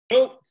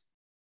Oh.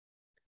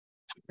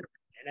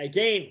 And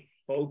again,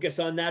 focus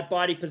on that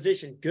body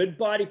position. Good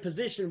body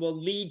position will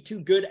lead to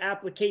good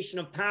application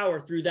of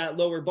power through that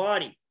lower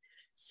body.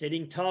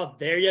 Sitting tall.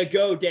 There you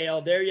go,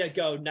 Dale. There you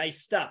go.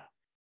 Nice stuff.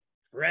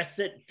 Press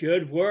it.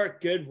 Good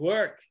work. Good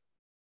work.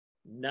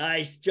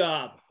 Nice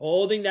job.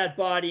 Holding that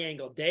body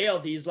angle. Dale,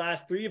 these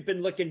last three have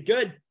been looking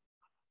good.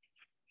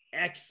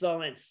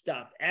 Excellent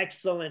stuff.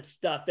 Excellent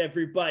stuff,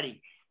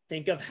 everybody.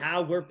 Think of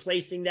how we're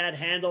placing that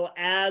handle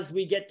as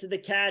we get to the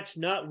catch,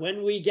 not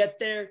when we get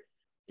there.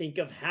 Think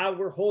of how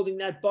we're holding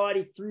that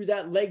body through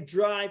that leg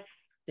drive.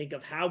 Think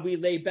of how we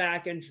lay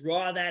back and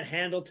draw that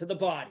handle to the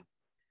body.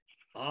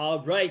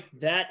 All right,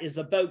 that is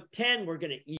about 10. We're going to